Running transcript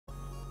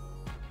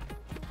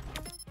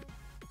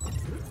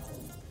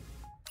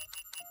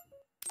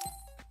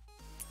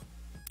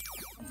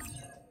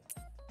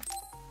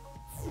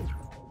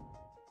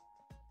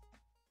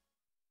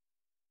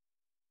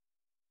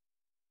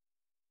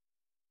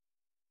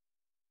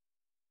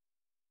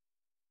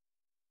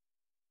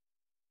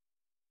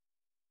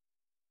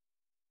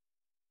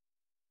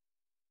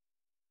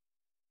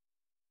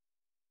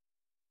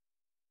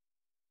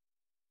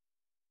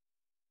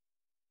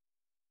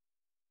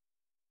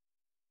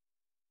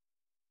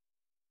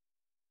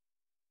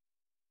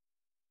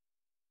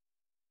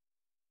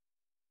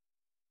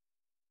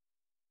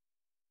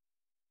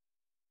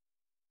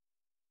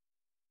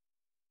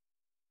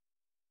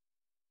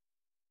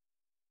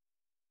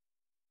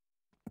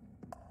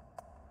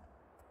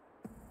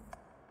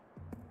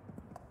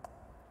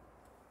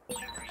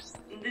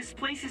This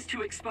place is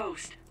too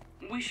exposed.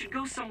 We should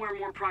go somewhere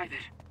more private.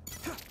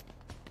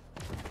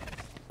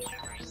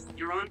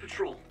 You're on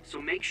patrol,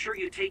 so make sure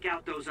you take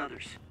out those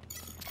others.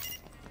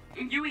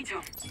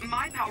 Yuito,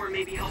 my power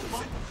may be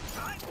helpful.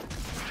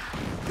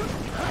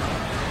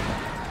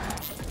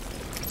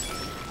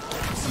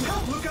 Some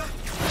help, Luca!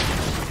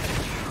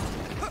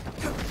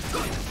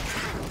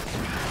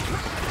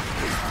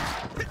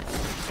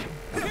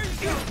 Here you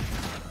go!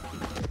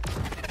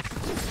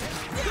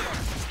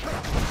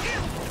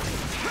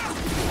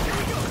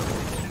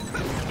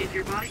 If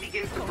your body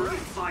begins to burn with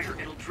fire,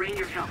 it'll drain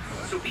your health,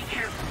 so be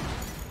careful.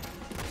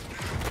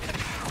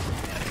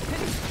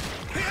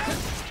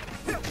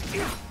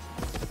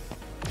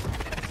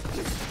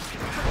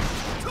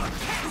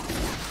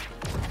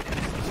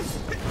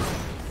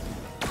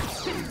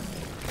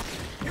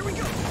 Here we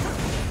go!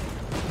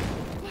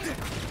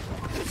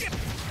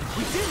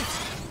 We did it!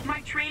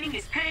 My training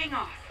is paying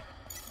off.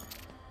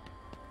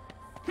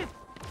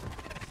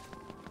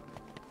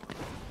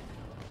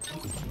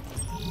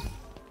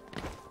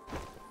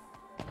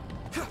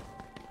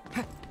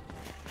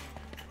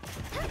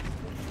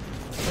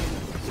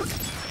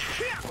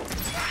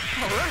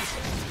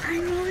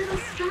 I'm a little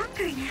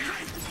stronger now.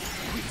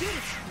 We did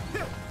it!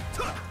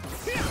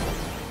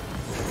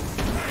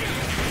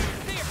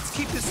 Let's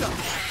keep this up.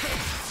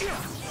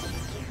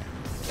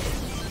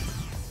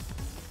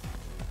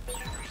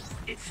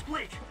 It's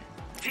split.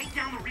 Take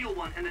down the real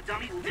one and the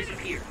dummy will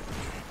disappear.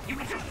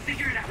 Yuito,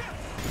 figure it out.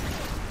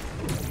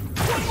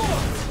 One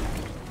more!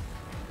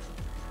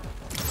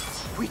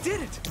 We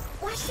did it!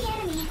 Watch the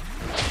enemy.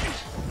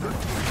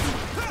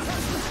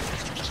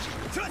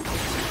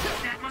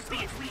 That must be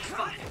its weak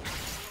spot.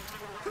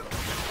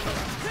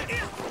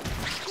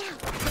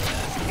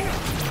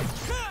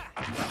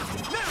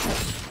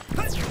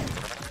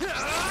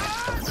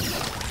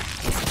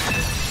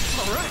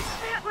 All right.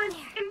 That was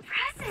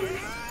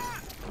impressive.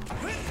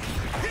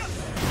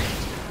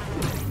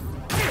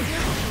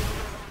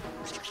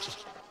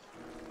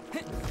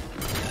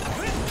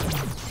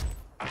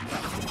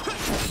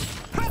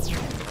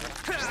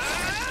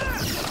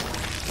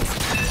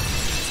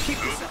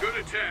 Good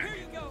attack.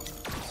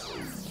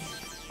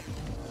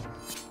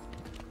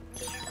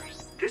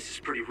 This is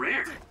pretty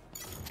rare.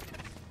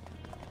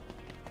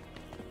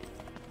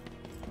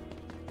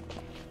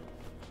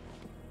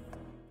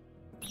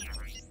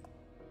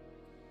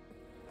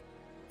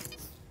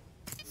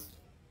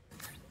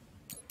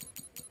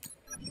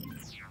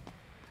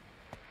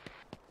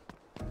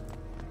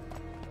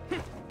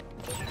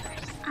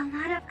 A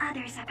lot of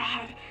others up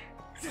ahead,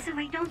 so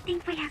I don't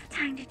think we have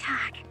time to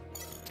talk.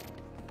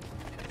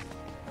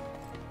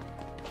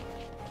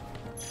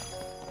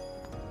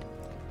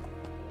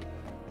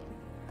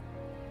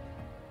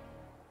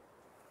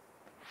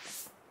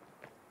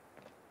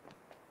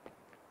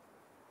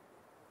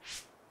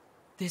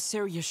 This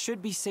area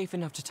should be safe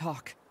enough to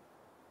talk.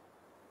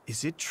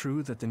 Is it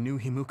true that the new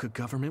Himuka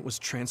government was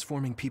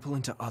transforming people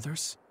into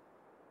others?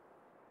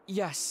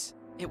 Yes,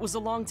 it was a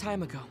long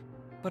time ago.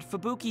 But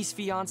Fubuki's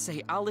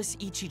fiancée, Alice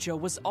Ichijo,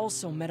 was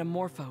also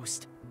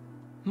metamorphosed.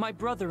 My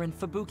brother and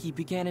Fubuki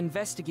began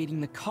investigating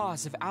the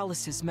cause of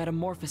Alice's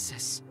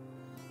metamorphosis.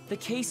 The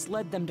case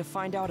led them to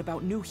find out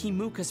about new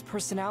Himuka's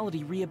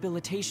personality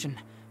rehabilitation,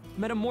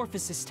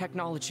 metamorphosis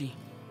technology,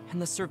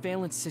 and the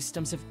surveillance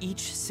systems of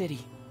each city.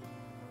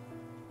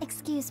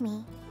 Excuse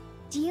me,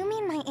 do you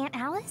mean my Aunt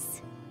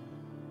Alice?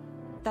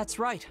 That's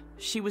right,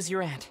 she was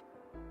your aunt.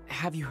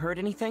 Have you heard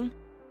anything?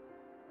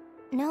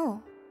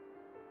 No.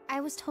 I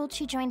was told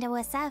she joined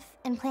OSF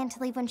and planned to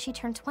leave when she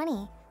turned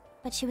 20,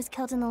 but she was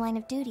killed in the line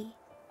of duty.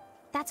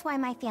 That's why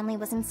my family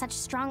was in such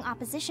strong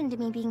opposition to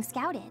me being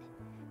scouted.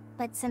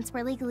 But since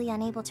we're legally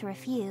unable to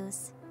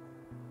refuse...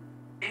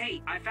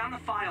 Hey, I found the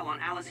file on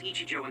Alice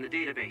Ichijo in the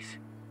database.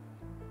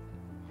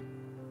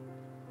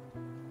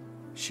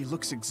 She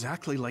looks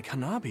exactly like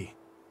Hanabi.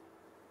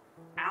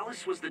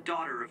 Alice was the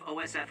daughter of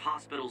OSF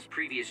Hospital's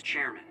previous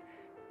chairman.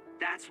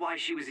 That's why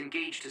she was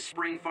engaged to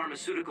Spring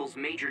Pharmaceuticals'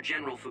 Major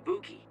General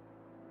Fubuki.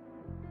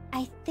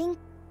 I think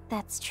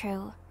that's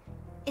true.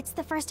 It's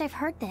the first I've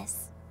heard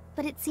this,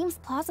 but it seems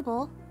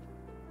plausible.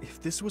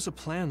 If this was a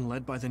plan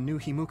led by the new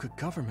Himuka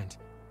government,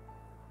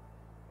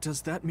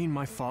 does that mean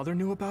my father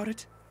knew about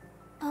it?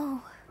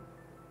 Oh.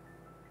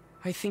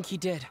 I think he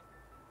did.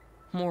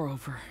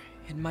 Moreover,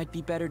 it might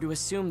be better to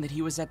assume that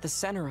he was at the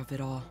center of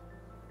it all.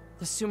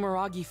 The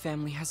Sumeragi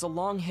family has a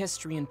long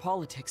history in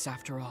politics,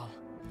 after all.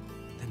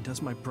 Then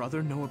does my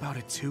brother know about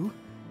it too?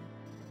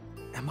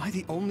 Am I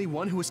the only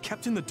one who was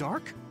kept in the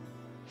dark?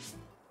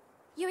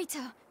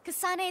 Yuito,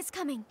 Kasane is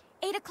coming.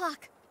 8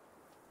 o'clock.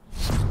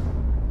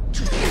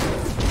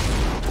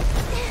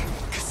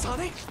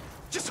 Kasane?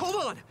 Just hold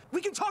on!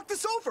 We can talk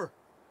this over!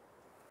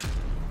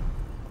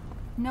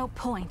 No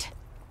point.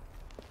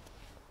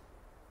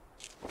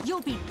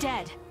 You'll be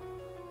dead.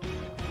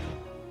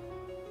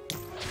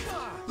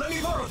 Let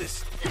me borrow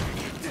this!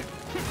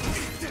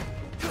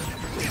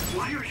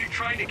 Why are you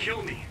trying to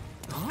kill me?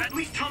 Huh? At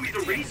least tell me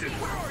the reason.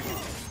 Where are you?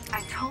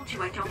 I told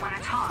you I don't want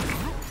to talk.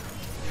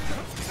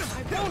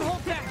 Don't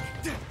hold back!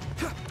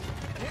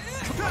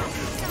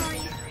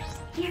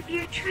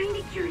 trying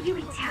to cure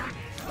Yuito.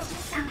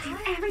 I'll do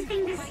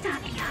everything to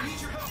stop you.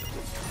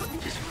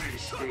 Just wanted to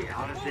stay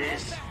out of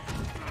this.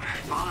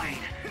 Fine.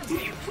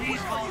 Will you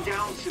please calm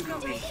down,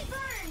 Sugumi?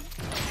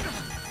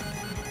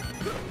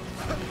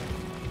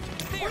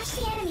 Watch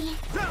the enemy.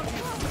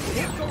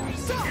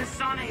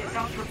 Kasane is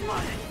out for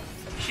blood.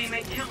 She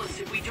may kill us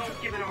if we don't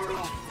give it our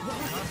all.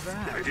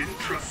 I didn't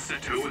trust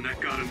Seto and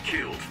that got him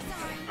killed.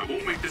 I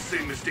won't make the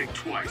same mistake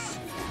twice.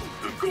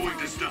 I'm going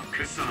to stop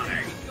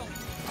Kasane.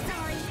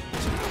 Sorry.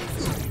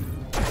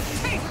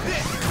 Take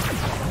this!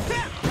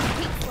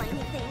 Keep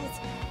flaming things.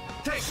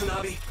 Thanks,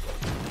 Hanabi.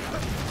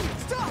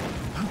 Stop!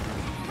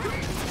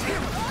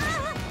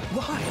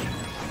 Why?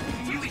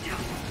 Yuito,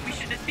 we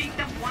should defeat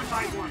them one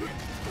by one.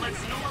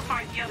 Let's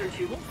nullify the other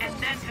two, and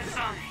then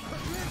Kasane.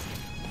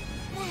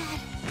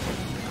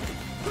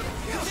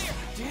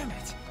 Damn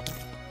it!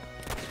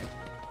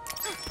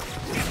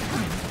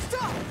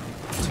 Stop!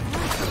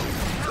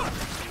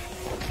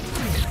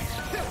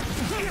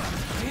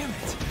 Damn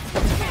it!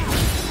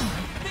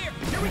 There!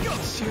 Here we go!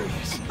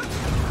 Serious.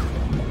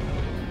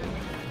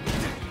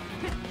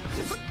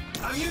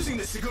 I'm using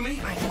this, Sugumi.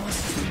 I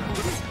must.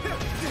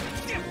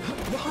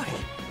 Why?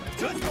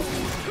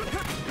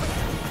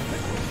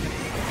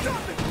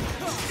 Stop it!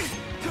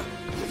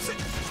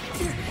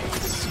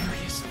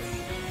 Seriously.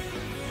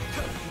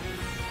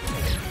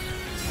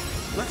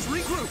 Let's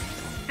regroup.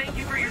 Thank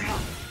you for your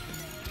help.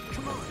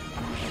 Come on.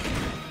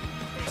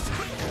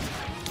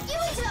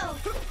 Yuito!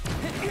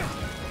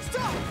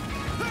 Stop!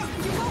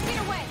 You won't get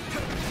away!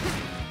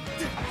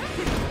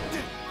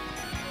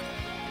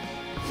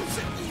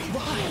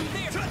 Why?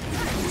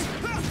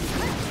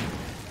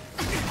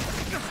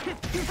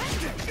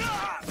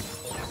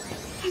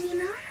 Can you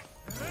move?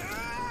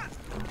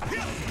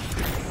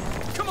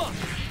 Come on!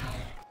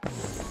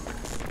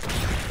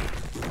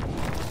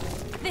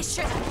 This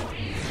should...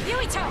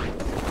 Yuito!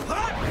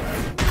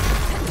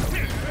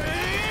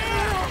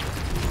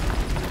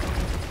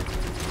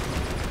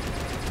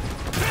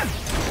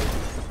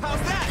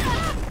 How's that?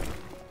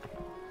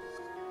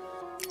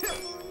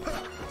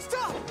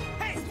 Stop!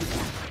 Hey!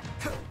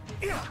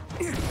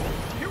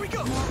 Here we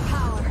go! More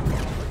power.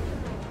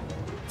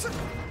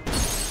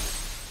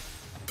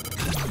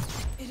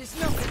 It is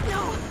no...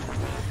 No!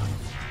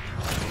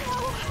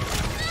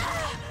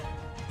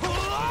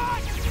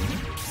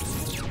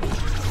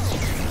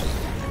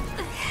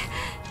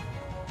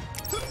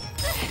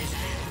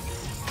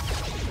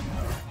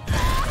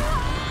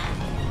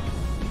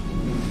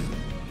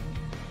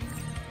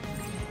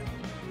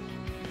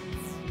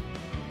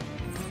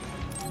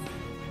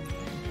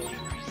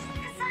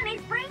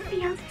 Kasane's brain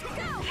field.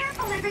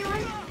 Careful,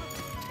 everyone.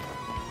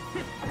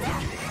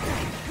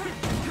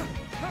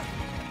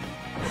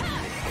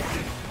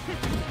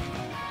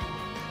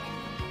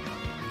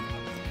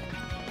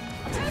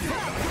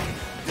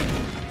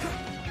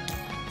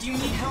 Do you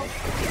need help?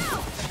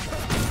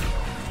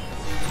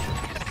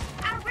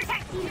 I'll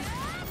protect you.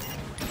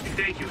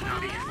 Thank you,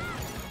 Hanabi.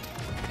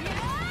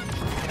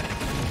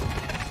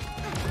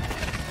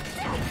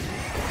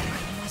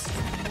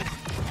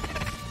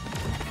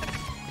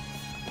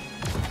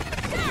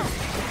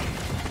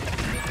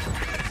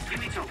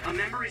 Yuito, a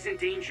member is in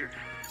danger.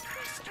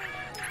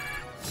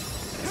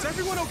 Is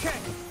everyone okay?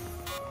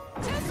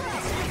 You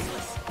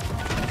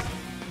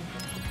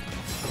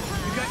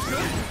guys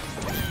good?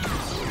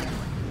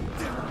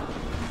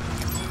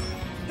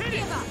 Hit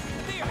it!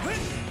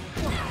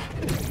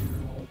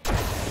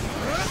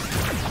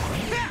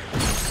 There!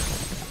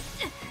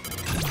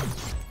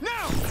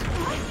 Now!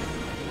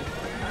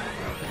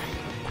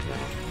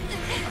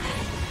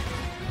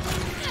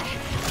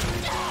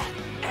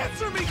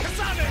 Answer me,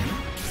 Kasane!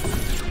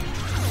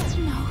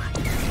 No.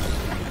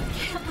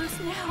 Can't lose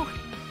now.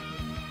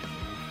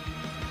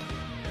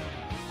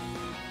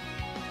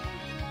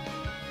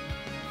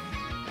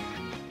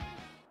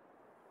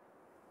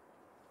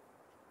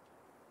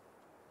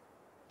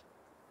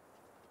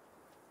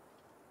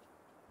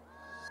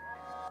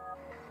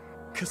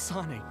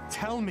 Kasane,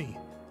 tell me.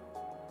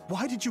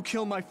 Why did you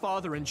kill my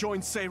father and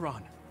join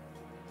Seiran?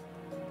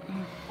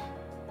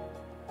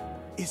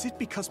 Is it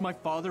because my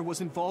father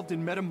was involved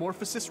in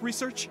metamorphosis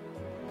research?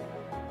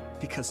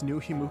 Because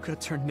New Himuka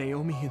turned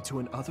Naomi into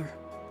an other?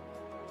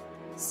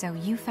 So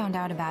you found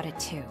out about it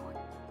too.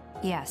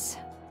 Yes,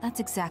 that's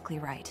exactly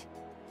right.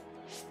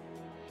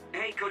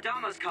 Hey,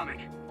 Kodama's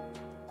coming.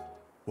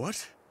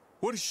 What?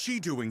 What is she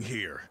doing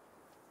here?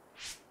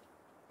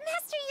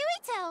 Master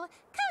Yuito!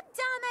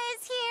 Kodama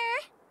is here!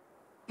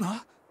 Huh?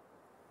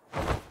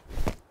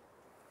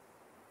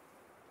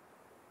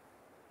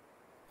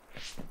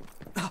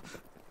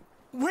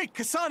 Wait,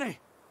 Kasane!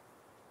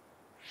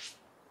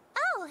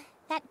 Oh,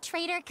 that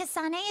traitor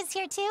Kasane is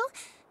here too?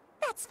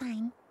 That's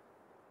fine.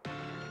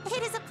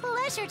 It is a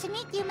pleasure to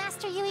meet you,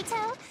 Master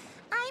Yuito.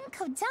 I'm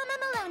Kodama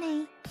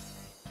Malone.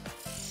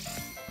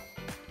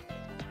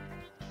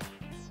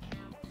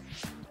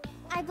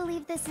 I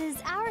believe this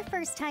is our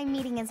first time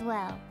meeting as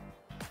well.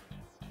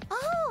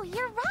 Oh,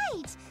 you're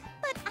right.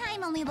 But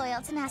I'm only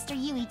loyal to Master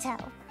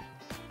Yuito.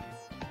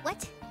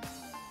 What?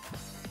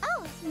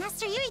 Oh,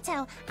 Master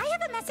Yuito, I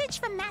have a message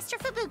from Master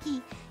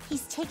Fubuki.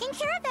 He's taking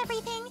care of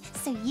everything,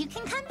 so you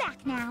can come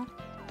back now.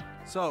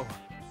 So,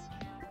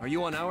 are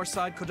you on our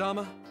side,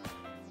 Kodama?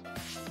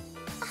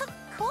 Of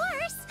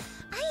course!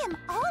 I am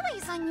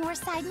always on your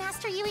side,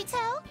 Master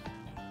Yuito.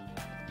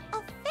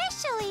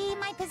 Officially,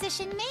 my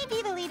position may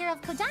be the leader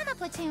of Kodama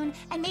Platoon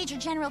and Major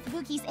General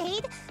Fubuki's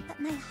aide, but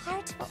my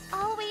heart will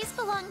always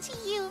belong to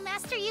you,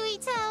 Master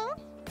Yuito.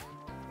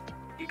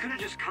 You could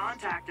have just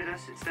contacted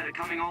us instead of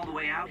coming all the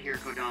way out here,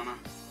 Kodama.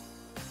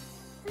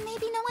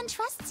 Maybe no one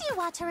trusts you,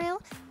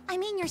 Wataru. I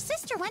mean, your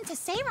sister went to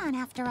Seiran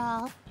after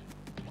all.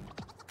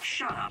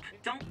 Shut up.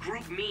 Don't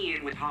group me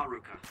in with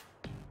Haruka.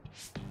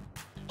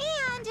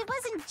 And it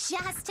wasn't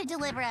just to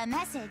deliver a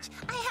message.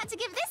 I had to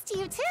give this to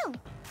you, too.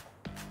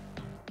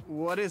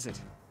 What is it?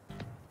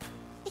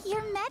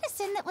 Your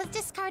medicine that was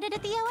discarded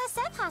at the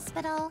OSF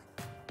hospital.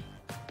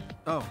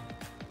 Oh.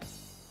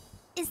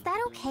 Is that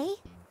okay?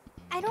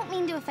 I don't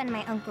mean to offend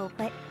my uncle,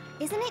 but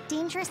isn't it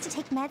dangerous to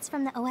take meds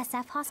from the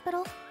OSF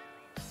hospital?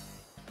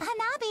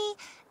 Hanabi,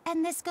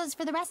 and this goes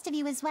for the rest of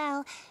you as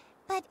well,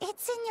 but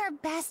it's in your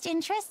best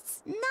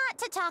interests not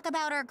to talk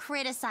about or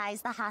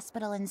criticize the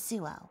hospital in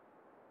Suo.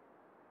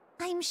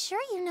 I'm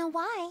sure you know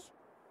why.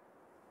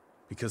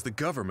 Because the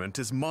government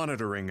is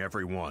monitoring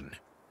everyone.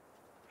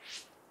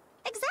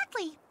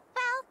 Exactly.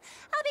 Well,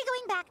 I'll be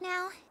going back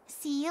now.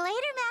 See you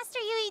later, Master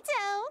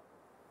Yuito.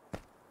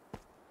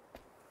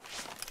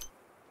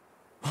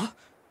 Huh?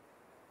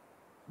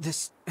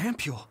 This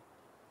ampule.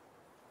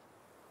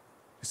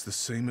 It's the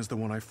same as the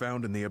one I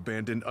found in the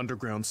abandoned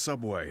underground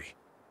subway.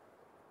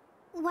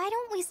 Why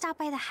don't we stop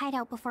by the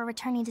hideout before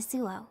returning to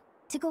Suo,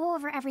 to go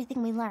over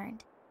everything we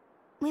learned?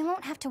 We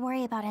won't have to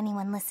worry about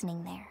anyone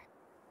listening there.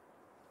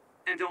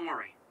 And don't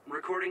worry,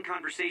 recording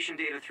conversation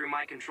data through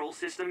my control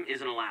system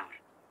isn't allowed.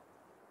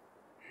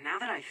 Now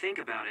that I think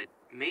about it,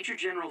 Major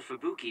General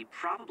Fubuki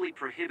probably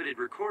prohibited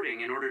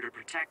recording in order to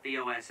protect the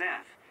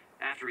OSF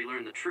after he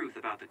learned the truth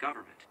about the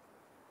government.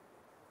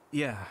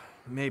 Yeah,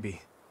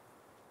 maybe.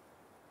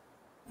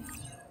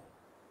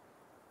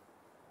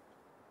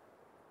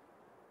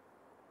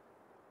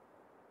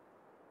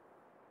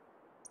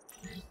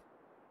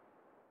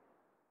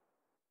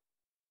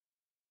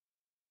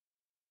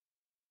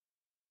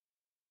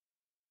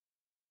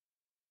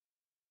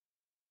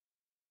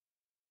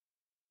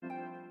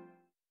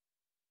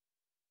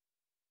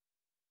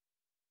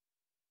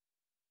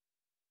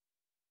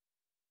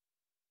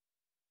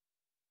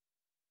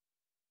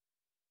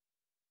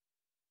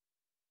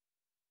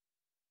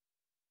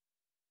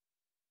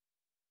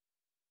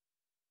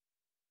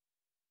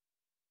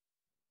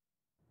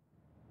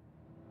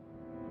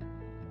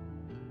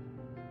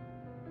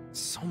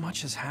 So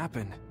much has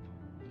happened.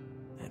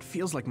 It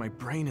feels like my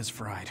brain is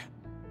fried.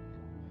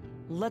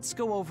 Let's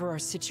go over our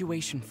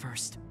situation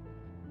first.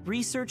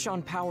 Research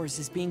on powers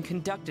is being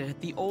conducted at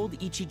the old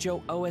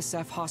Ichijo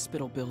OSF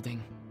hospital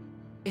building.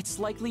 It's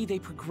likely they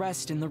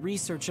progressed in the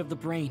research of the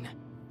brain,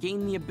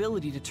 gained the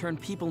ability to turn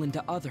people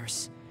into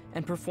others,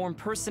 and perform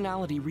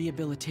personality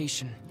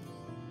rehabilitation.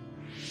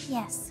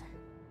 Yes.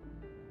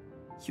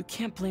 You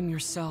can't blame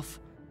yourself.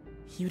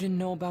 You didn't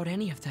know about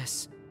any of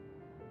this.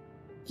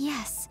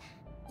 Yes,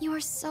 you are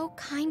so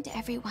kind to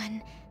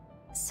everyone.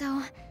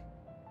 So,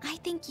 I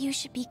think you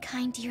should be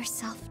kind to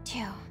yourself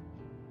too.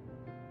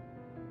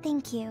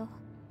 Thank you.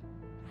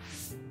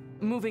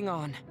 Moving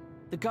on.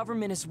 The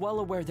government is well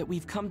aware that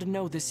we've come to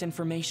know this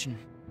information.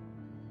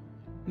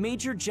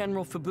 Major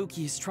General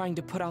Fubuki is trying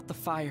to put out the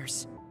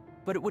fires,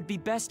 but it would be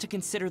best to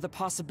consider the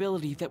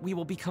possibility that we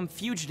will become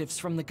fugitives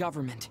from the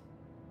government.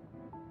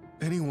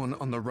 Anyone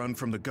on the run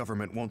from the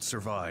government won't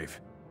survive.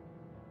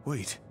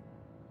 Wait,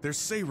 there's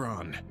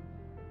Seiran.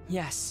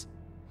 Yes.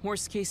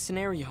 Worst case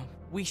scenario,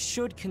 we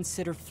should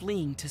consider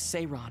fleeing to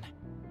Seiran.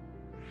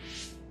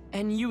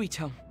 And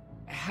Yuito,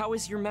 how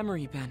has your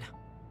memory been?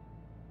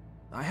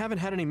 I haven't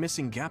had any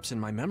missing gaps in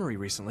my memory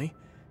recently,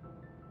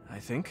 I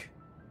think.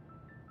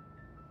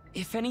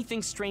 If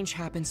anything strange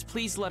happens,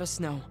 please let us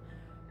know.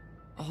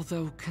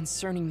 Although,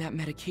 concerning that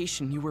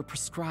medication you were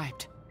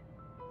prescribed.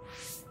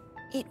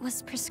 It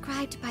was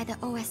prescribed by the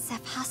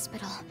OSF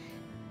hospital.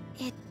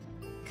 It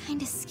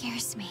kinda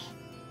scares me.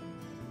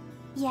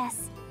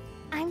 Yes,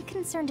 I'm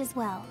concerned as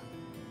well.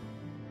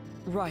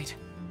 Right.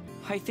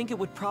 I think it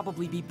would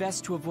probably be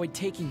best to avoid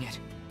taking it,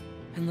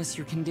 unless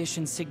your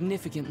condition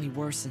significantly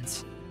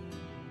worsens.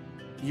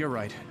 You're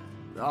right.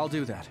 I'll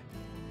do that.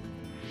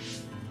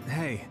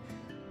 Hey,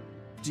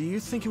 do you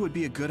think it would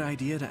be a good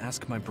idea to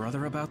ask my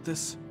brother about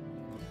this?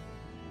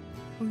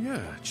 Oh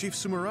yeah, Chief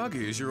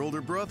Sumeragi is your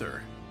older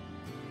brother.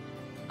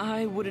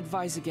 I would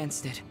advise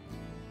against it.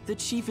 The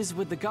chief is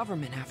with the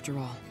government, after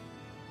all.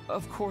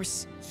 Of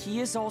course, he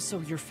is also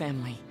your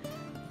family,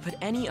 but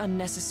any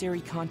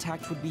unnecessary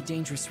contact would be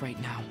dangerous right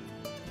now.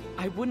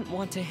 I wouldn't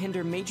want to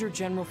hinder Major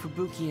General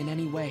Fubuki in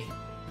any way.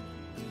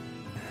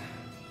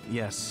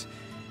 Yes,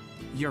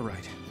 you're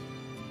right.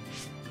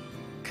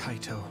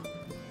 Kaito,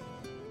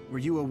 were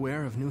you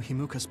aware of new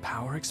Himuka's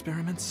power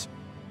experiments?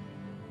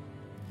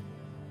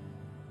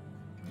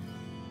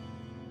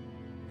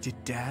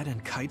 Did Dad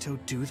and Kaito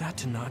do that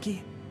to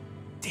Nagi?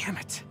 Damn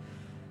it.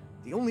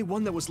 The only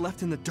one that was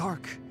left in the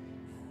dark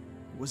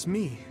was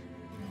me.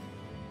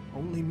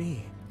 Only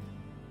me.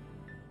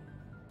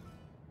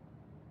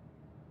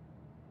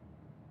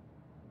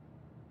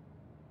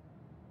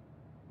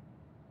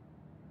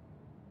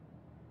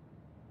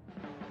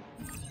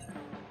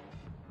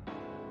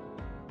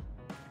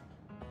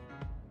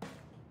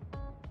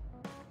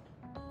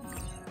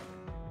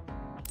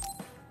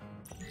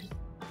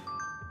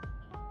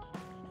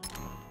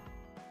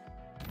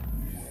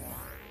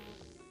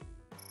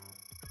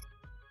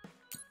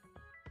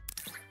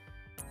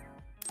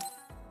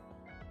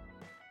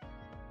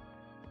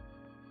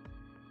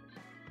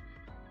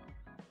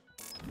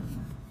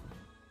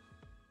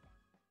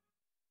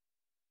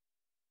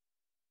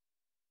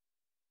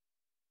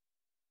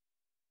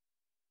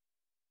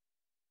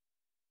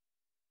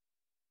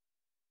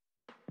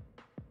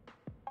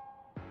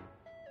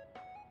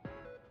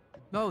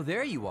 Oh,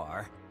 there you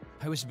are.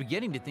 I was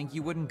beginning to think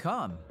you wouldn't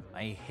come.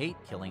 I hate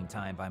killing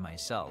time by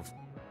myself.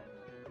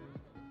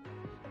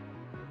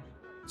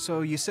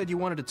 So you said you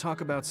wanted to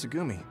talk about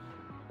Tsugumi.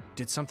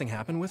 Did something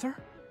happen with her?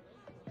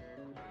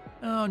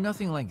 Oh,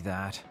 nothing like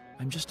that.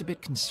 I'm just a bit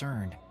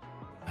concerned.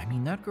 I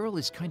mean, that girl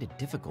is kind of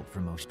difficult for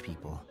most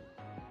people.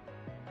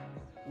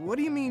 What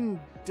do you mean,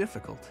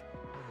 difficult?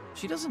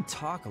 She doesn't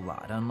talk a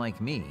lot,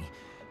 unlike me,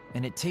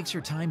 and it takes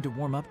her time to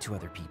warm up to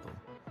other people.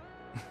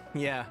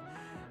 Yeah,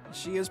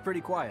 she is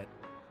pretty quiet.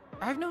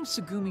 I've known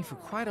Tsugumi for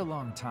quite a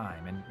long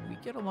time, and we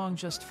get along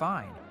just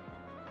fine.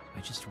 I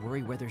just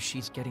worry whether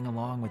she's getting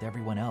along with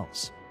everyone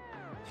else.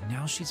 And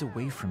now she's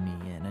away from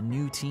me in a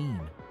new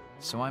team,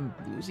 so I'm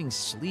losing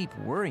sleep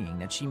worrying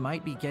that she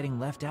might be getting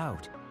left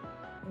out.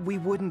 We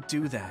wouldn't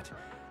do that.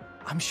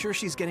 I'm sure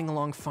she's getting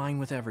along fine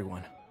with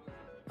everyone.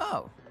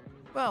 Oh,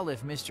 well,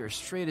 if Mr.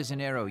 Straight as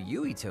an Arrow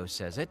Yuito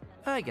says it,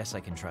 I guess I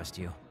can trust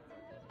you.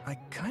 I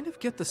kind of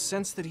get the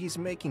sense that he's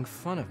making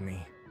fun of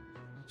me.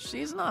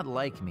 She's not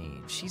like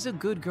me. She's a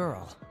good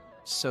girl.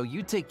 So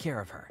you take care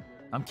of her.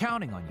 I'm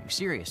counting on you,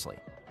 seriously.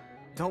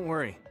 Don't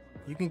worry.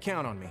 You can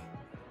count on me.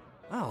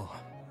 Oh,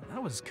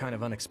 that was kind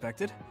of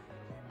unexpected.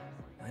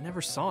 I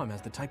never saw him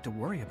as the type to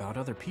worry about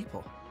other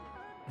people.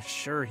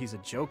 Sure, he's a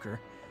joker,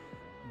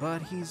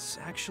 but he's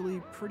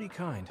actually pretty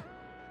kind.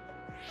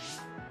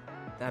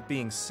 That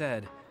being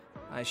said,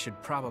 I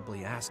should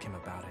probably ask him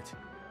about it.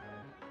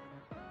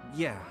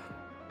 Yeah,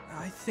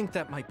 I think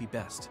that might be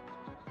best.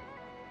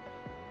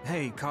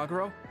 Hey,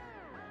 Kagero,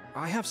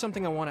 I have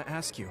something I want to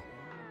ask you.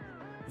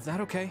 Is that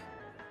okay?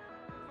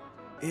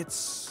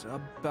 It's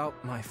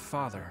about my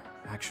father,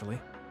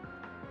 actually.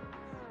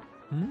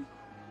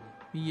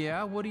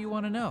 Yeah, what do you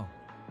want to know?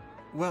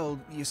 Well,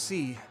 you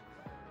see,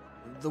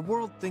 the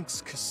world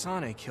thinks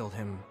Kasane killed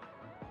him,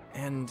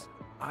 and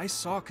I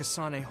saw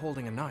Kasane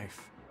holding a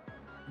knife,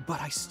 but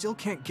I still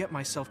can't get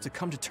myself to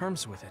come to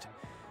terms with it.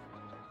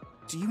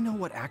 Do you know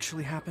what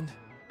actually happened?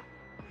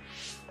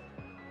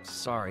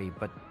 Sorry,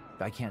 but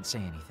I can't say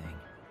anything.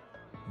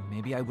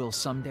 Maybe I will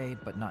someday,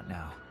 but not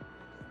now.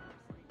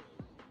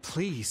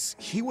 Please,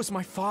 he was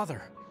my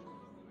father.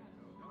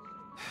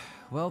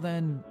 Well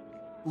then,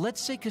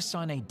 let's say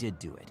Kasane did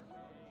do it.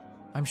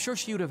 I'm sure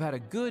she would have had a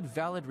good,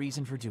 valid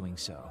reason for doing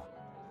so.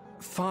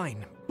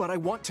 Fine, but I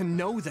want to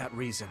know that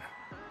reason.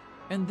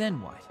 And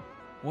then what?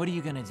 What are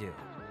you gonna do?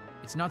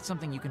 It's not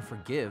something you can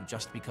forgive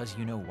just because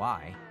you know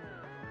why.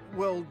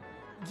 Well,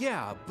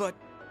 yeah, but...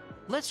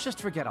 Let's just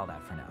forget all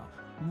that for now.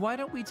 Why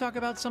don't we talk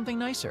about something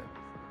nicer?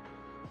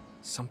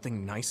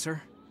 Something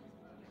nicer?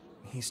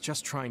 He's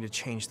just trying to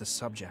change the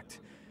subject.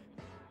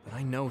 But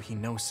I know he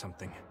knows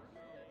something.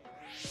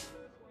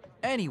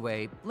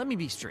 Anyway, let me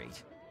be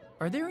straight.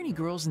 Are there any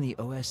girls in the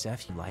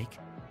OSF you like?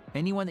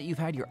 Anyone that you've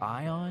had your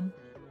eye on?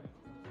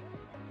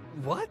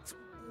 What?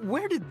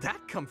 Where did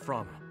that come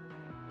from?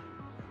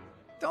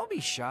 Don't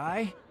be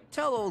shy.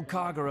 Tell old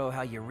Kagero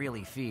how you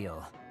really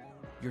feel.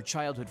 Your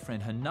childhood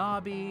friend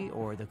Hanabi,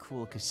 or the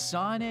cool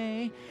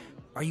Kasane?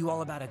 Are you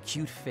all about a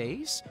cute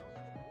face?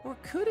 Or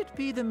could it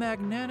be the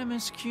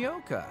magnanimous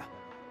Kyoka?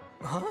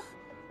 Huh?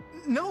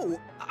 No,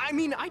 I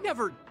mean, I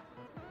never...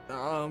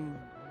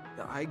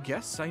 I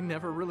guess I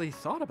never really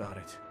thought about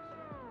it.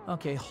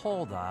 Okay,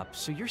 hold up.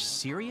 So you're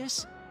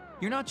serious?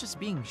 You're not just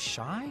being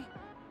shy?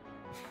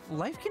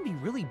 Life can be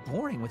really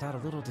boring without a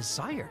little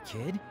desire,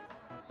 kid.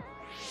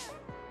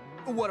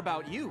 What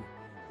about you?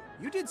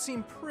 You did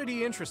seem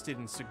pretty interested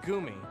in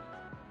Tsugumi.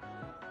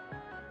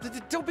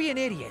 Don't be an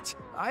idiot.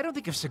 I don't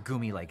think of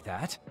Tsugumi like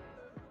that.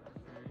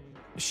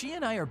 She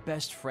and I are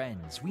best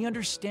friends. We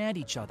understand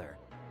each other.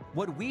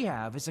 What we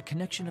have is a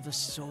connection of the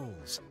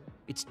souls.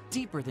 It's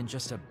deeper than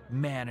just a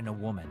man and a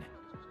woman.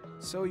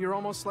 So you're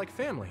almost like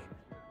family.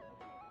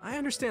 I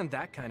understand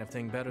that kind of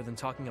thing better than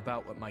talking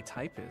about what my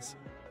type is.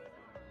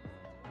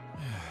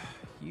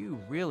 You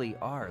really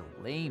are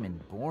lame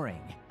and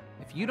boring.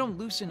 If you don't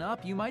loosen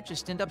up, you might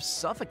just end up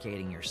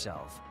suffocating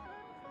yourself.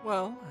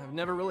 Well, I've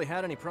never really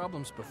had any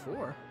problems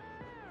before.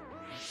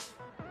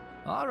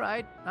 All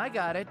right, I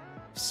got it.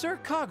 Sir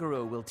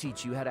Kagero will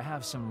teach you how to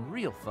have some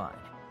real fun.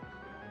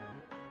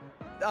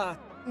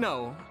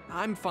 No,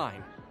 I'm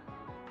fine.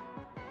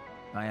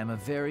 I am a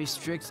very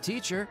strict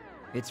teacher.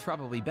 It's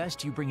probably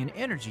best you bring an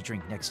energy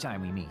drink next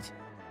time we meet.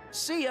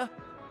 See ya!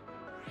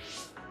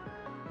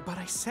 But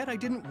I said I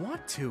didn't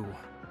want to.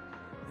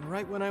 And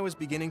right when I was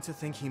beginning to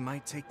think he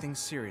might take things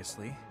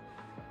seriously,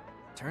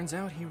 turns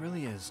out he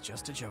really is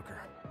just a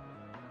joker.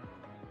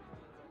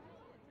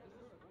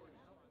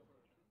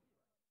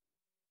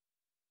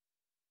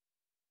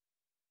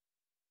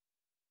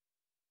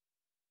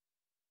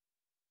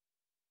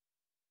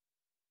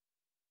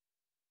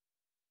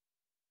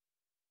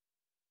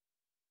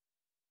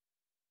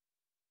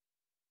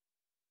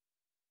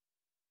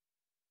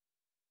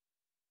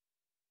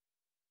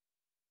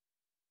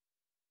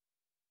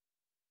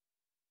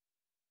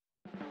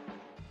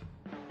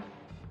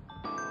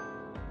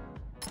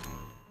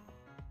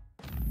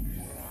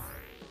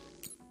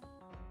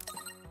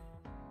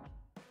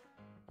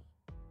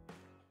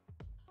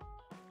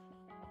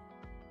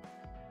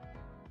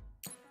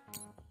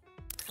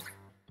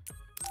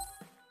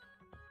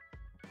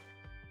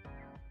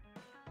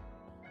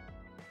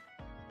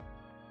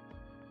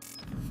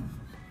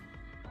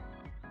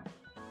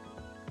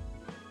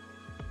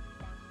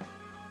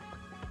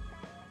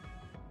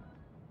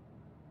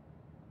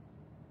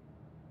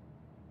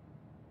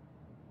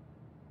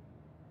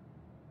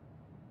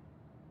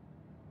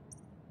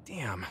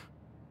 Damn.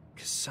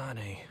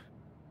 Kasane.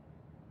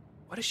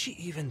 What is she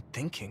even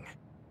thinking?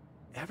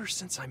 Ever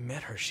since I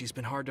met her, she's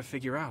been hard to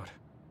figure out.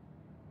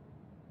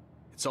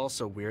 It's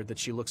also weird that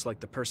she looks like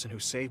the person who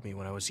saved me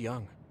when I was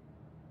young.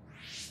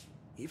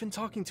 Even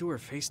talking to her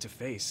face to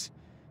face,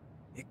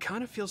 it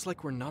kind of feels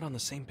like we're not on the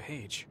same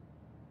page.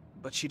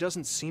 But she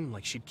doesn't seem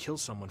like she'd kill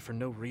someone for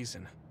no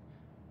reason.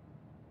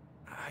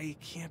 I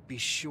can't be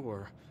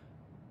sure,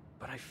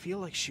 but I feel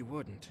like she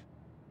wouldn't.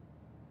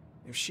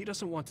 If she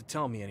doesn't want to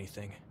tell me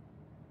anything,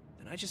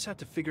 then I just have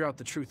to figure out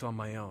the truth on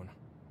my own.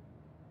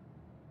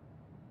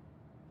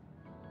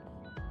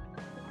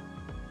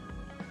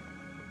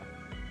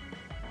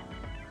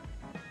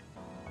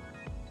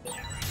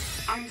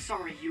 I'm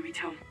sorry,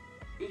 Yuito.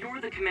 You're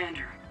the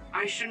commander.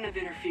 I shouldn't have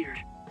interfered.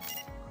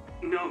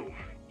 No,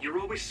 you're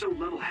always so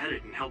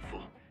level-headed and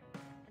helpful.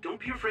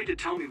 Don't be afraid to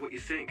tell me what you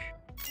think.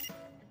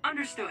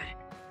 Understood.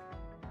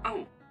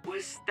 Oh,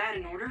 was that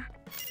in order?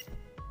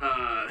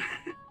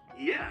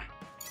 Yeah.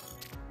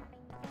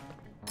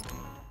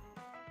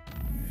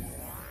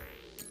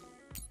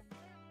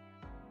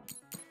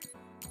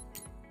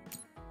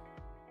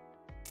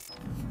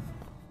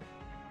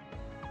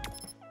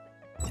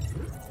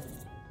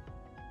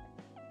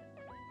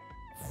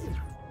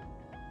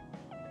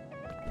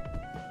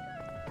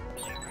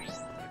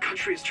 The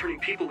country is turning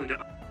people into...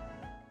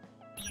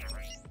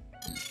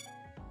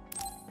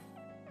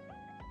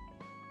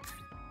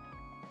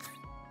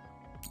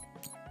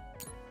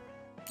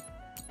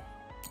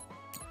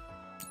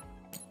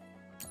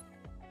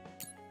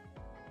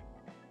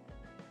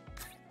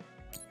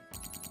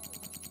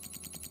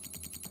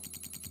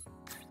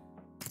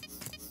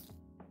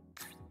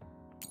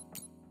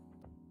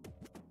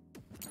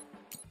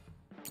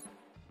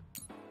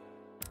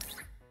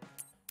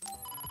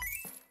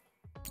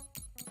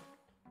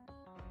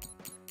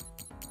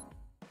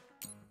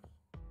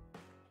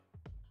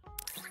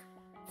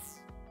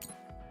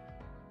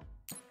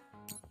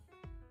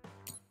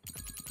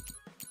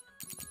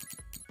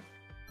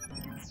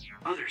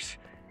 Others.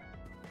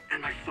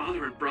 And my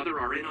father and brother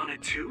are in on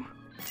it too?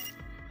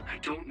 I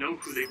don't know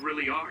who they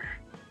really are.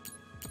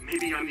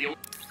 Maybe I'm the only...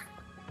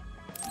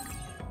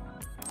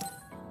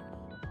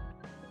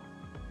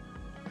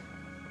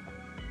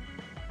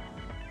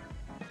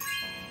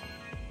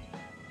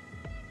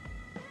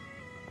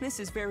 This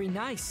is very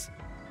nice.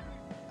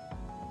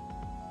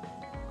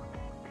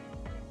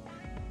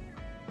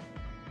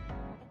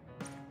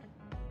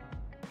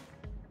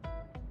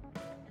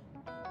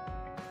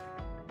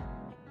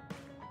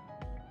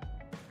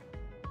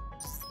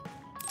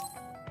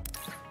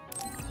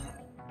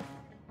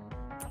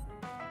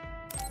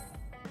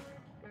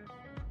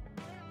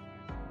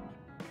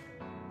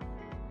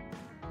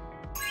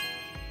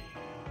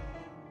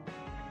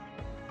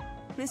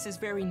 This is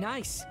very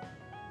nice.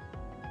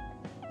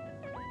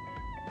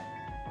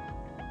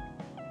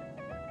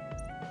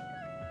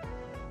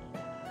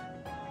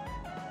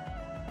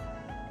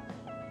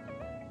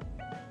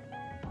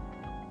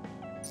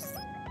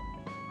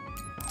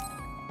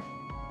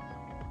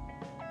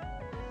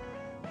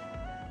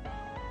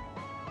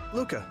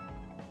 Luca,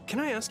 can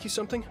I ask you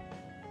something?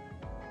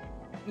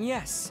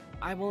 Yes,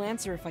 I will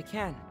answer if I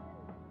can.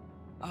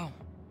 Oh,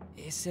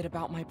 is it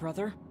about my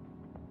brother?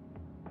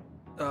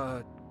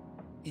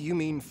 You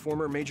mean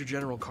former Major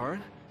General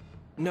Karin?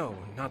 No,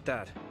 not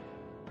that.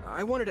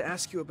 I wanted to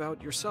ask you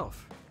about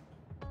yourself.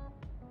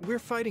 We're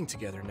fighting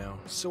together now,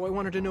 so I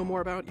wanted to know more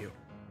about you.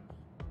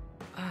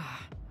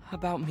 Ah,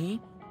 about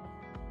me?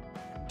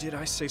 Did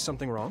I say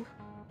something wrong?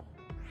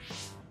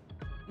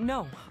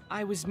 No,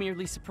 I was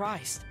merely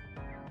surprised.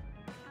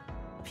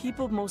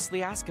 People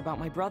mostly ask about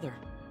my brother,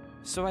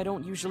 so I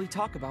don't usually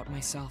talk about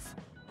myself.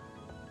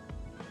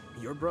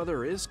 Your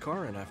brother is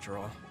Karin, after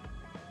all.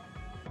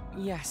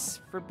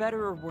 Yes, for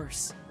better or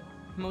worse.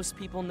 Most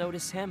people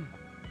notice him.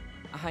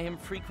 I am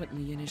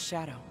frequently in his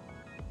shadow.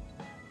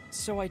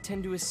 So I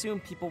tend to assume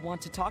people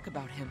want to talk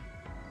about him.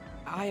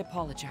 I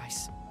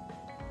apologize.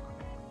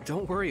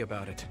 Don't worry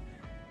about it.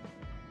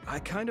 I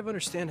kind of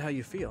understand how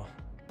you feel.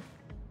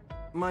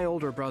 My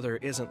older brother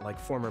isn't like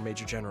former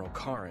Major General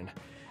Karin,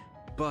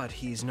 but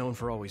he's known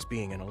for always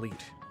being an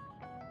elite.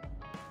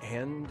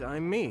 And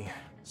I'm me,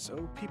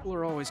 so people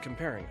are always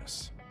comparing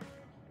us.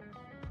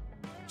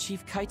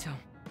 Chief Kaito.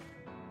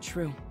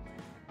 True.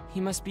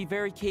 He must be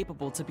very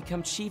capable to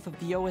become chief of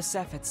the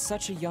OSF at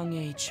such a young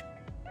age.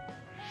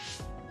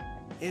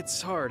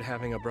 It's hard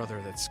having a brother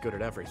that's good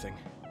at everything.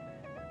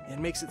 It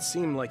makes it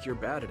seem like you're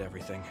bad at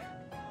everything.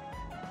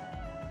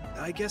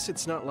 I guess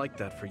it's not like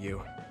that for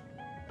you.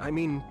 I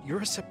mean,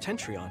 you're a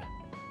Septentrion.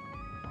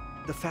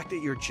 The fact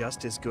that you're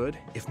just as good,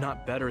 if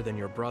not better than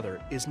your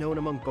brother, is known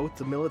among both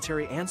the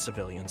military and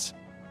civilians.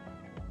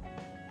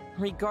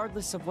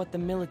 Regardless of what the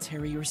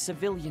military or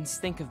civilians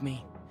think of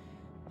me,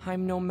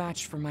 I'm no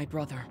match for my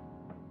brother.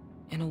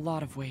 In a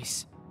lot of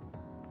ways.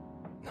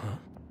 Huh?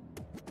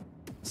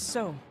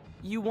 So,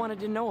 you wanted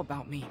to know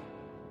about me.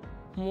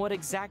 What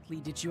exactly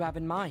did you have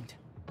in mind?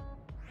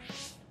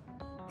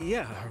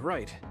 Yeah,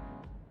 right.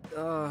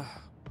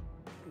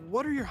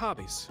 What are your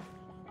hobbies?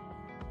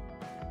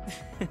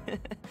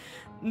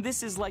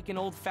 This is like an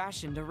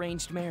old-fashioned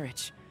arranged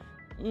marriage.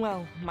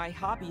 Well, my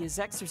hobby is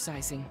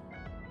exercising.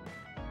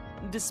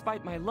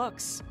 Despite my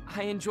looks,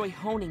 I enjoy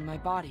honing my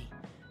body.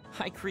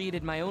 I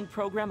created my own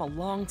program a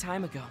long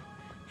time ago,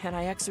 and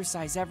I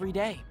exercise every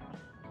day.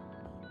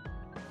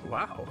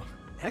 Wow,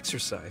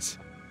 exercise.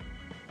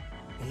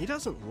 He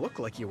doesn't look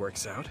like he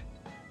works out.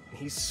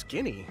 He's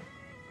skinny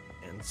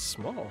and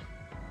small.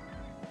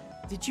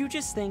 Did you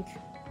just think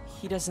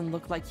he doesn't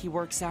look like he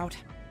works out?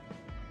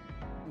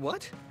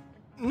 What?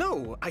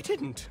 No, I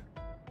didn't.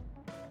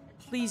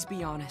 Please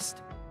be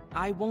honest.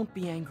 I won't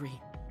be angry.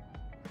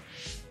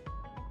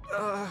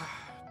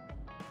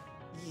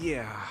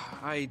 Yeah,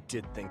 I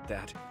did think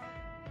that.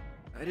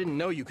 I didn't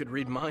know you could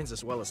read minds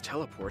as well as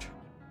teleport.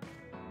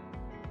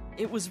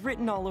 It was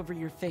written all over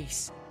your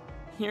face.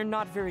 You're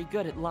not very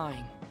good at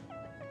lying.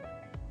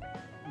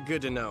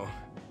 Good to know.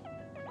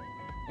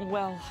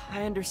 Well,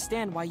 I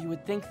understand why you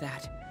would think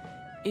that.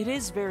 It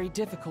is very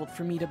difficult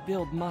for me to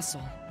build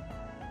muscle.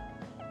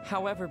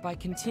 However, by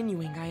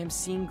continuing, I am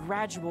seeing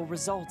gradual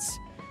results.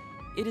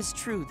 It is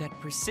true that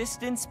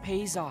persistence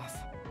pays off.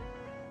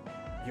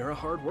 You're a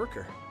hard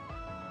worker.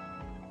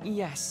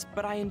 Yes,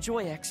 but I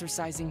enjoy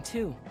exercising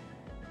too.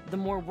 The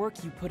more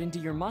work you put into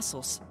your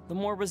muscles, the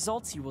more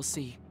results you will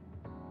see.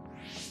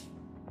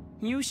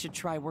 You should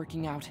try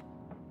working out.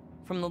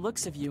 From the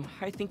looks of you,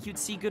 I think you'd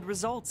see good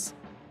results.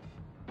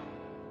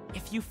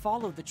 If you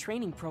follow the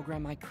training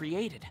program I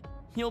created,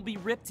 you'll be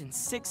ripped in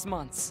 6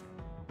 months.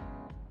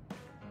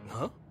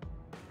 Huh?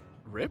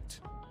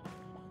 Ripped?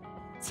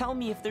 Tell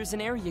me if there's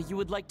an area you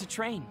would like to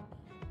train.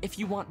 If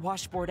you want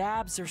washboard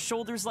abs or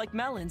shoulders like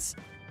melons.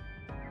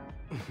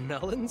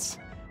 Melons?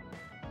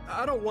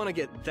 I don't want to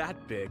get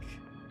that big.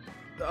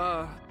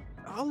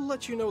 I'll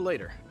let you know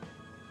later.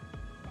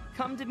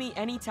 Come to me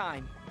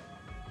anytime.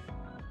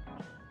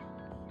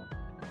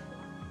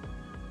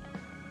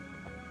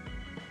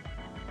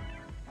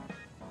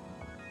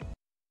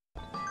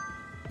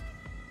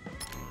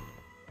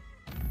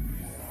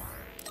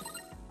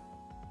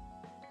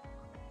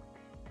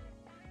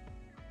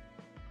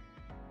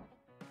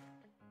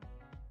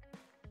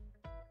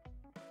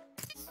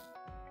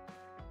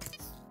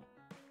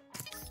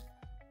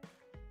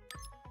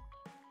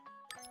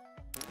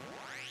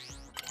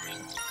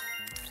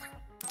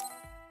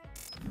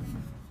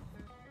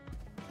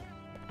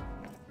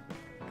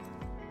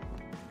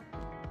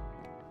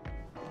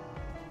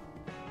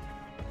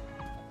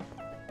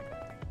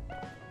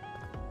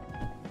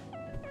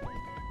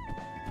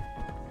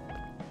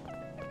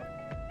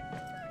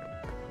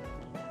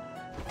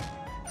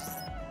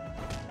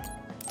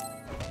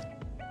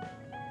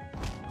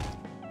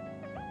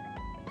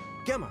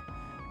 Gemma,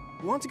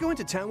 want to go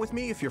into town with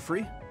me if you're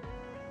free?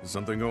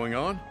 Something going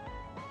on?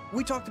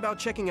 We talked about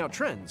checking out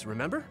trends,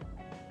 remember?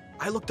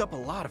 I looked up a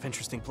lot of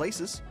interesting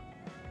places.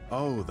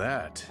 Oh,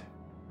 that.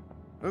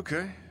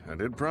 Okay, I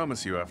did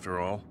promise you after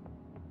all.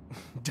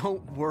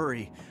 Don't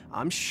worry,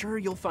 I'm sure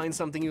you'll find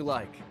something you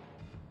like.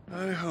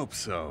 I hope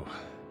so.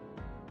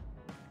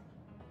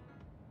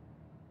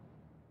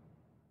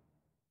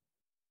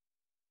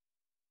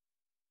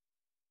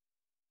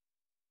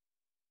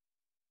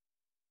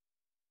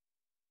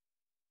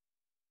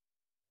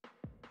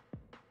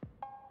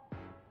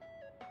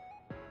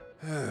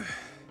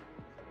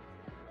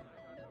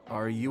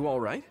 Are you all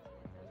right?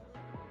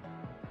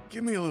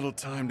 Give me a little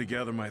time to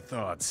gather my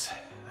thoughts.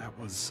 That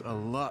was a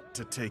lot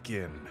to take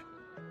in.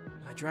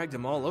 I dragged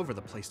him all over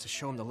the place to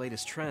show him the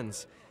latest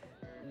trends,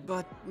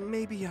 but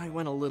maybe I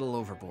went a little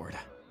overboard.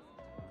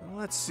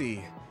 Let's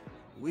see.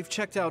 We've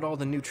checked out all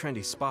the new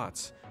trendy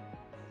spots.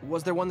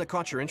 Was there one that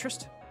caught your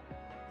interest?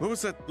 What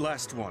was that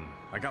last one?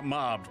 I got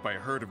mobbed by a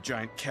herd of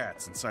giant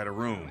cats inside a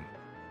room.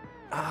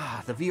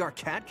 Ah, the VR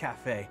Cat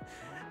Cafe.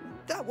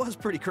 That was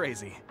pretty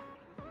crazy.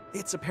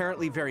 It's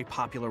apparently very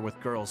popular with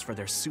girls for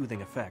their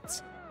soothing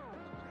effects.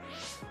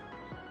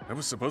 That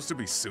was supposed to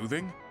be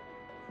soothing?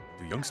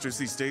 Do youngsters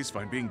these days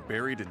find being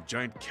buried in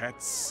giant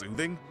cats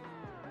soothing?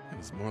 It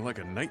was more like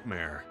a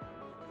nightmare.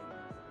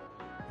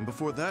 And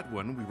before that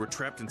one, we were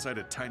trapped inside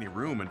a tiny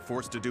room and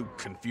forced to do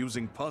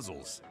confusing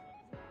puzzles.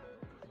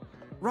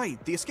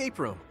 Right, the escape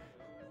room.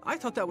 I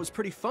thought that was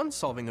pretty fun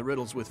solving the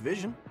riddles with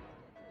vision.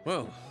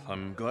 Well,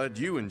 I'm glad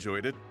you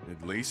enjoyed it,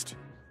 at least.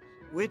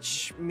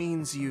 Which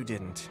means you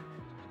didn't.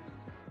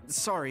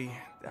 Sorry,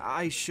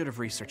 I should have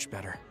researched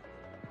better.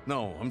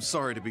 No, I'm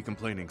sorry to be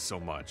complaining so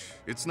much.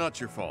 It's not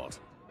your fault.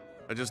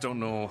 I just don't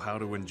know how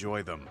to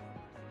enjoy them.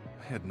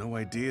 I had no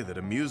idea that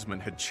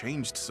amusement had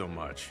changed so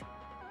much.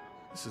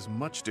 This is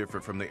much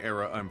different from the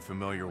era I'm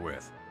familiar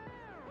with.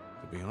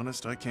 To be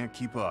honest, I can't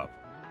keep up.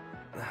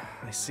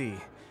 I see.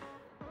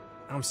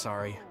 I'm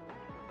sorry.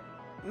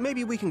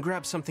 Maybe we can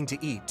grab something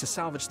to eat to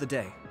salvage the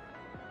day.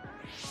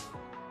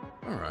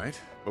 Alright,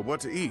 but what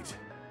to eat?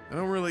 I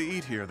don't really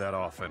eat here that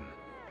often.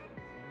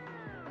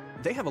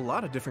 They have a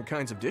lot of different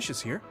kinds of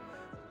dishes here.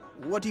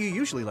 What do you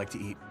usually like to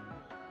eat?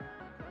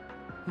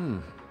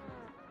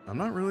 I'm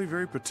not really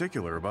very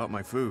particular about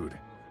my food.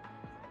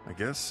 I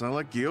guess I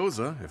like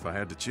gyoza if I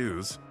had to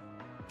choose.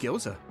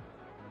 Gyoza?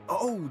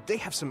 Oh, they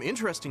have some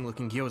interesting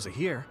looking gyoza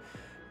here.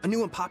 A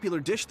new and popular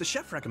dish the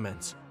chef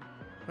recommends.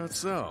 That's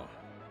so.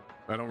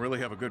 I don't really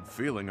have a good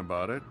feeling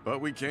about it,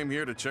 but we came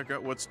here to check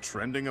out what's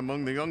trending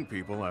among the young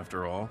people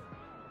after all.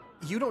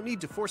 You don't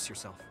need to force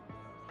yourself.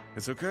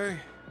 It's okay.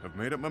 I've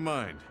made up my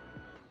mind.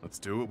 Let's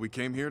do what we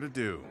came here to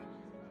do.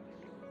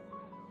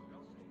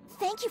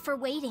 Thank you for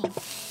waiting.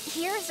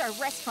 Here's our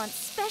restaurant's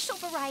special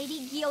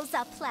variety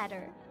gyoza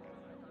platter.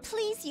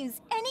 Please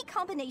use any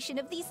combination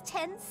of these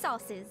 10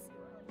 sauces.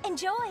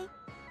 Enjoy!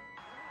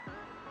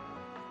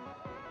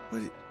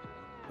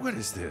 What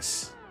is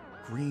this?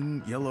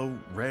 Green, yellow,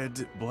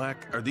 red,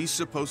 black? Are these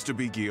supposed to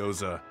be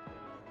gyoza?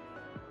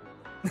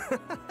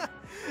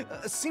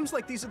 Seems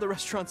like these are the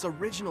restaurant's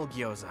original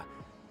gyoza.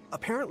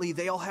 Apparently,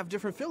 they all have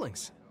different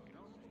fillings.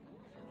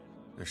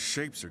 Their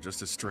shapes are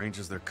just as strange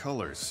as their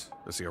colors.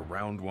 I see a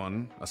round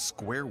one, a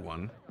square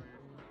one,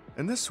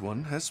 and this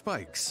one has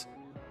spikes.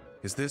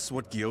 Is this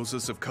what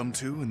gyozas have come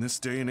to in this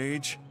day and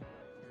age?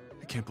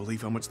 I can't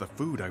believe how much the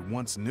food I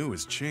once knew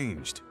has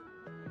changed.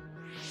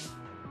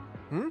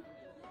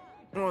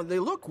 Oh, they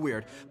look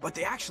weird, but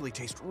they actually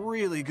taste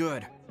really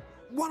good.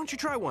 Why don't you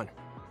try one?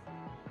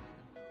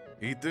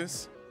 Eat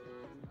this?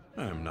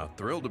 I'm not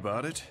thrilled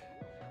about it,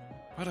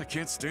 but I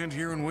can't stand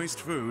here and waste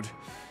food.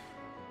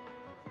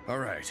 All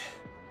right.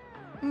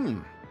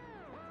 You're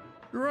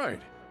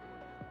right.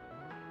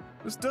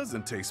 This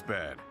doesn't taste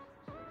bad.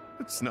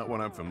 It's not what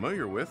I'm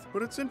familiar with,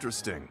 but it's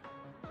interesting.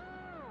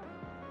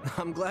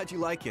 I'm glad you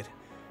like it.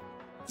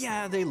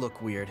 Yeah, they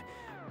look weird,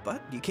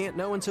 but you can't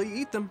know until you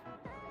eat them.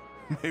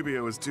 Maybe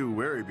I was too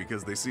wary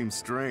because they seem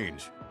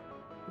strange.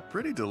 They're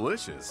pretty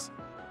delicious.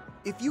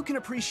 If you can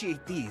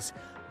appreciate these,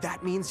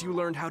 that means you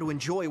learned how to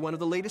enjoy one of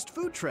the latest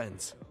food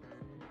trends.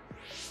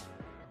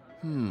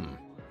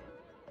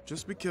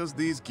 Just because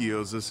these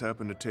gyozas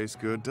happen to taste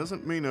good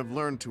doesn't mean I've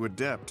learned to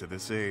adapt to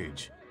this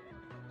age.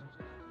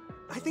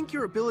 I think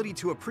your ability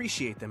to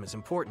appreciate them is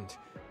important.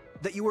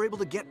 That you were able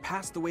to get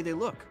past the way they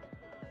look.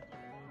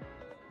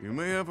 You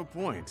may have a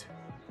point.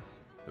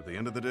 At the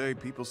end of the day,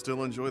 people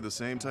still enjoy the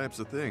same types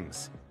of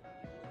things.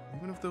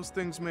 Even if those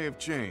things may have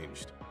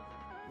changed.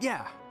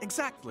 Yeah,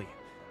 exactly.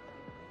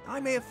 I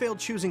may have failed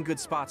choosing good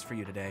spots for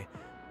you today,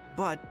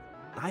 but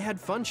I had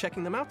fun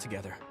checking them out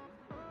together.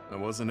 I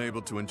wasn't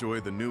able to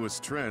enjoy the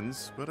newest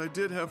trends, but I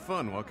did have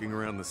fun walking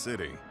around the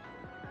city.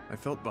 I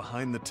felt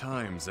behind the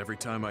times every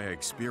time I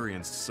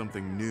experienced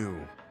something new.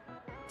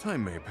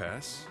 Time may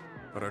pass,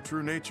 but our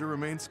true nature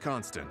remains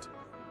constant.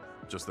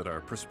 Just that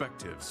our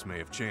perspectives may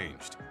have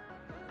changed.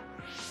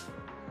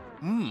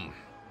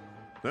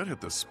 That hit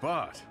the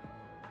spot.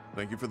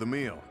 Thank you for the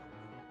meal.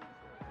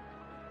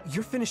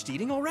 You're finished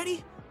eating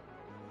already?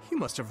 You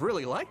must have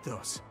really liked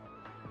those.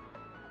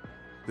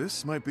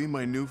 This might be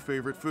my new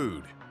favorite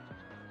food.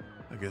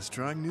 I guess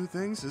trying new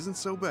things isn't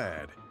so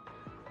bad.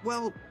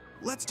 Well,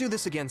 let's do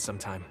this again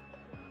sometime.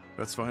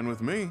 That's fine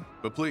with me,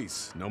 but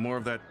please, no more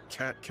of that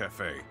cat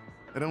cafe.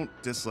 I don't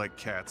dislike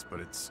cats, but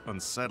it's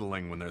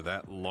unsettling when they're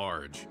that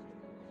large.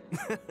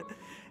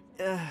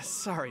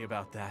 Sorry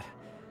about that.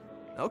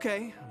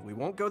 Okay, we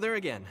won't go there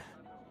again.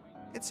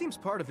 It seems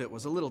part of it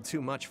was a little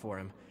too much for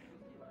him,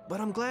 but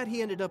I'm glad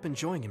he ended up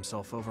enjoying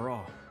himself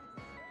overall.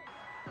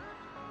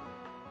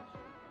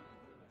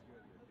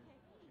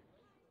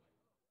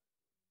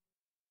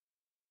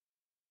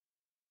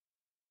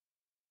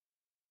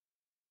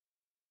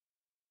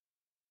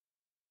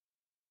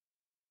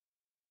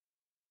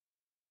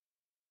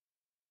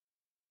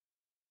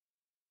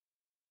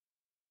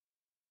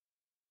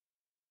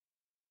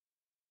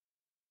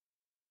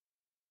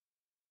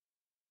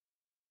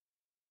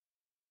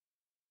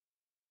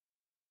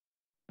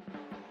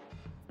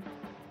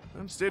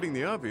 I'm stating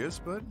the obvious,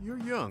 but you're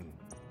young.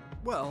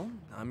 Well,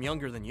 I'm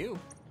younger than you.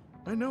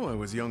 I know I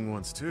was young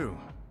once too.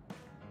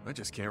 I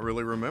just can't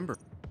really remember.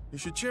 You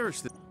should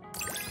cherish this.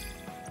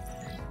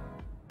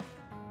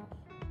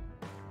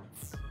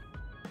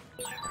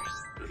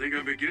 I think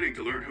I'm beginning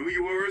to learn who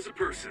you are as a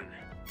person.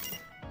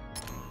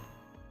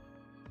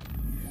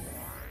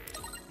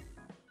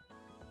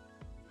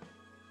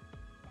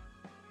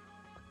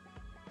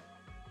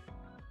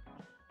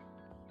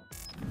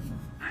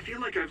 I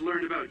feel like I've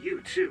learned about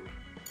you, too.